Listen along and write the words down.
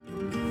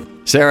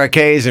Sarah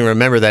Kays, and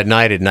remember that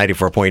night at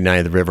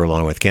 94.9 The River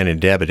along with Ken and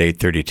Deb at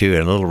 8:32.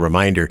 And a little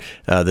reminder,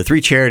 the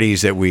three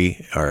charities that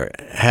we are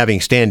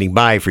having standing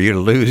by for you to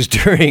lose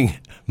during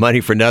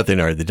Money for Nothing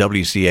are the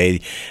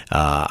WCA,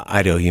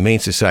 Idaho Humane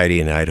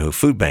Society, and Idaho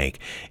Food Bank.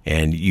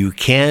 And you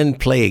can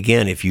play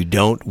again if you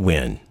don't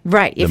win.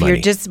 Right. If you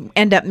just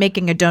end up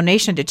making a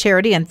donation to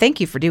charity, and thank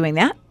you for doing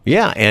that.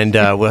 Yeah, and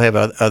we'll have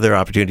other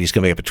opportunities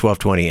coming up at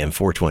 12:20 and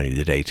 4:20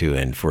 today, too,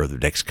 and for the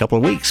next couple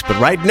of weeks. But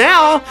right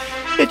now,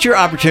 it's your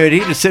opportunity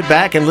to sit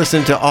back and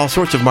listen to all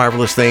sorts of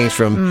marvelous things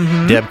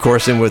from Deb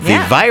Corson with the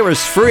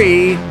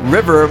virus-free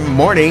River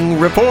Morning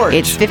Report.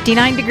 It's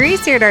 59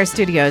 degrees here at our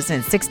studios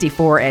and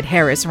 64 at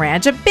Harris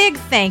Ranch. A big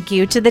thank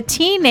you to the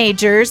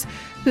teenagers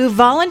who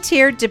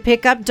volunteered to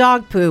pick up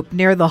dog poop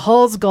near the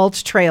Hulls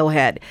Gulch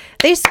trailhead.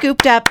 They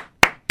scooped up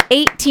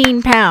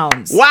 18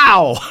 pounds.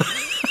 Wow!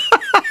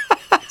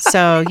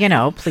 So,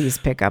 please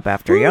pick up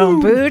after your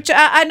own pooch.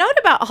 A note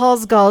about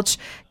Hulls Gulch,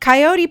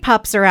 coyote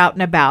pups are out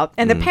and about,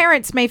 and the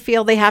parents may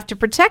feel they have to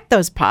protect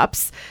those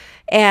pups.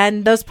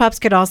 And those pups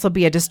could also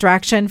be a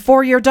distraction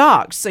for your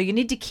dogs. So you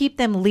need to keep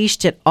them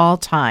leashed at all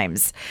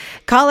times.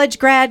 College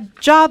grad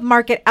job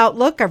market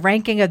outlook, a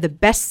ranking of the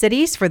best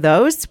cities for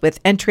those with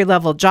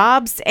entry-level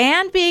jobs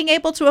and being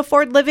able to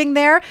afford living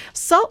there.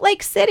 Salt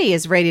Lake City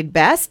is rated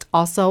best,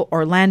 also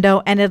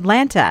Orlando and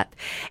Atlanta.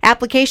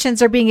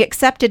 Applications are being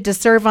accepted to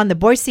serve on the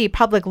Boise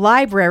Public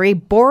Library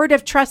Board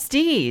of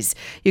Trustees.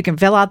 You can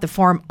fill out the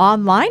form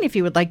online if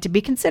you would like to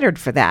be considered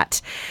for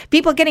that.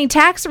 People getting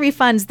tax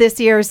refunds this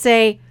year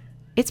say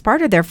it's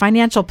part of their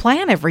financial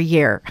plan every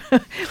year.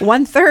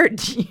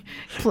 1/3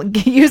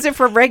 use it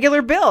for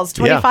regular bills.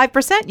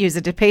 25% use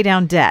it to pay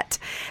down debt.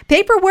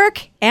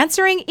 Paperwork,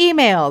 answering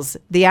emails.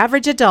 The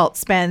average adult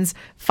spends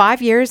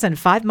 5 years and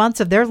 5 months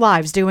of their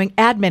lives doing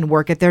admin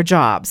work at their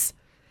jobs.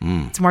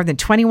 It's more than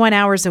 21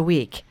 hours a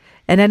week.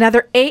 And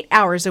another 8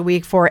 hours a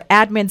week for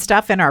admin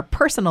stuff in our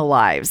personal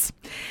lives.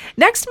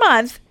 Next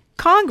month,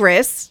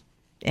 Congress,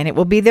 and it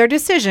will be their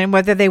decision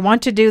whether they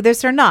want to do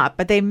this or not,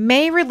 but they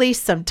may release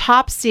some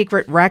top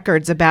secret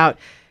records about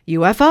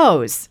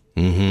UFOs,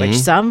 which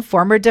some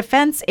former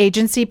defense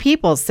agency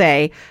people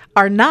say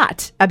are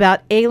not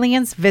about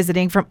aliens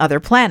visiting from other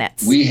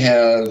planets. We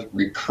have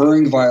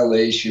recurring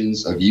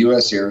violations of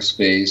U.S.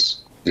 airspace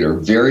that are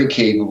very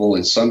capable,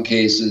 in some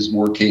cases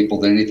more capable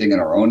than anything in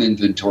our own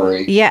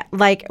inventory. Yeah,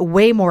 like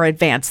way more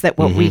advanced than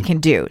what we can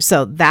do.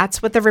 So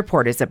that's what the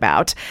report is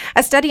about.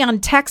 A study on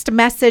text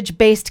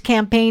message-based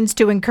campaigns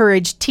to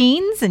encourage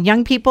teens and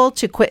young people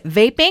to quit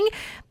vaping.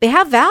 They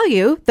have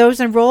value.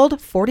 Those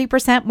enrolled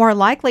 40% more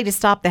likely to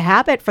stop the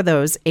habit for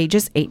those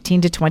ages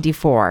 18 to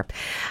 24.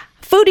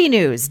 Foodie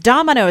news.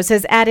 Domino's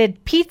has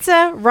added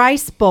pizza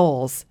rice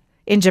bowls.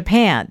 In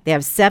Japan, they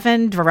have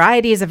 7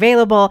 varieties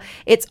available.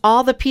 It's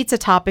all the pizza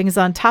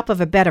toppings on top of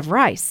a bed of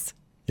rice.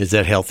 Is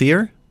that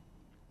healthier?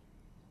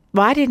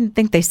 Well, I didn't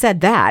think they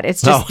said that.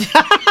 It's just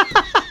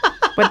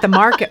what the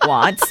market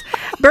wants.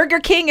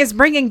 Burger King is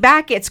bringing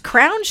back its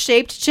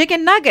crown-shaped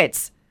chicken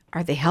nuggets.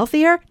 Are they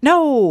healthier?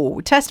 No.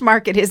 Test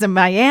market is in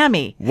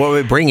Miami. What are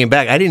we bringing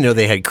back? I didn't know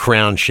they had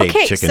crown-shaped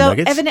chicken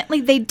nuggets. So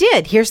evidently they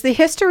did. Here's the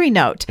history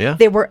note. Yeah.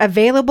 They were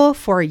available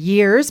for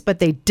years, but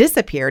they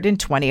disappeared in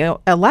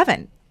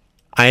 2011.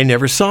 I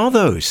never saw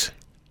those.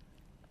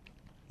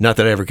 Not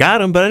that I ever got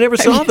them, but I never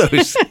saw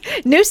those.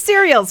 New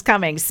cereals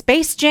coming.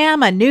 Space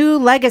Jam, a new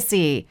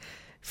legacy.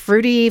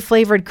 Fruity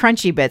flavored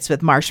crunchy bits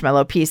with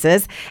marshmallow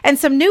pieces. And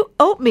some new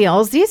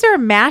oatmeals. These are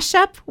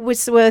mashup with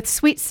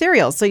sweet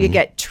cereals. So you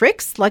get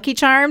Trix, Lucky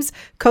Charms,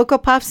 Cocoa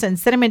Puffs, and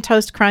Cinnamon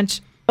Toast Crunch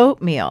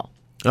oatmeal.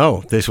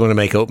 Oh, they just want to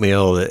make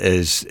oatmeal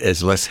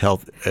as less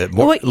healthy.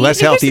 Here's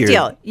healthier. The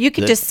deal. You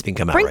could just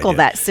sprinkle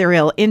that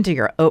cereal into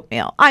your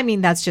oatmeal. I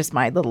mean, that's just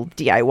my little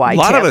DIY A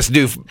lot tip. of us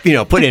do,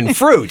 put in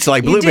fruits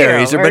like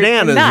blueberries or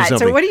bananas nuts, or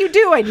something. So what are you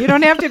doing? You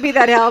don't have to be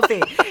that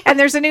healthy. And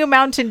there's a new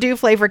Mountain Dew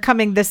flavor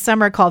coming this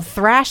summer called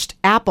Thrashed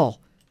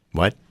Apple.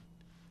 What?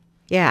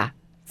 Yeah.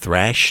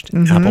 Thrashed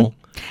apple?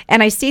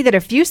 And I see that a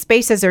few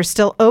spaces are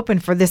still open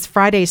for this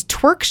Friday's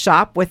twerk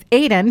shop with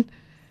Aiden.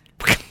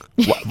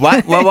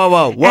 What?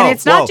 Whoa. And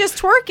it's not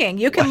just twerking.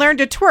 You can learn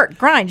to twerk,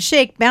 grind,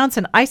 shake, bounce,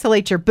 and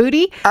isolate your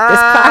booty. This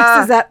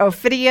class is at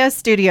Ophidia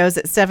Studios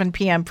at 7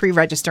 p.m.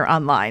 Pre-register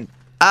online.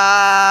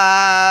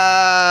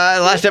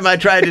 Last time I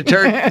tried to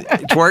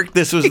twerk,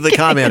 this was the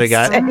comment I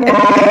got.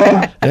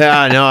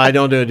 Yeah, no, I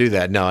don't do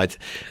that. No, it's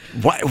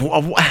what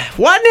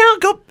now?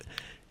 Go.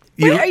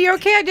 Are you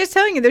okay? I'm just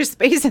telling you, there's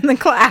space in the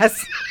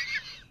class.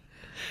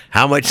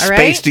 How much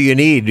space do you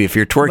need if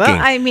you're twerking? Well,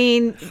 I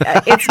mean,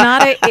 it's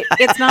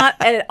not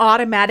an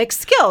automatic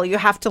skill. You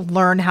have to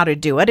learn how to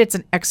do it. It's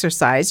an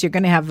exercise. You're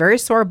going to have very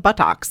sore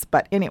buttocks.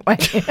 But anyway.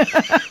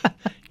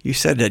 You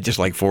said that just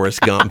like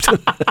Forrest Gump.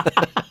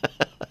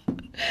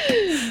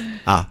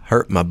 I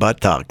hurt my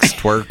buttocks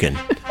twerking.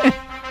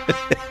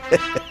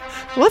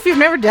 Well, if you've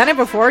never done it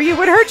before, you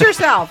would hurt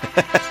yourself.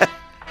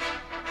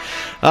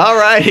 All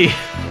righty.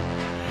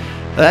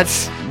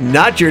 That's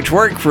not your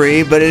twerk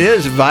free, but it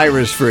is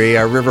virus free.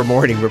 Our River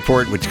Morning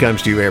Report, which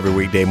comes to you every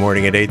weekday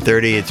morning at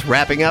 8:30. It's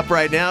wrapping up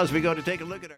right now as we go to take a look at our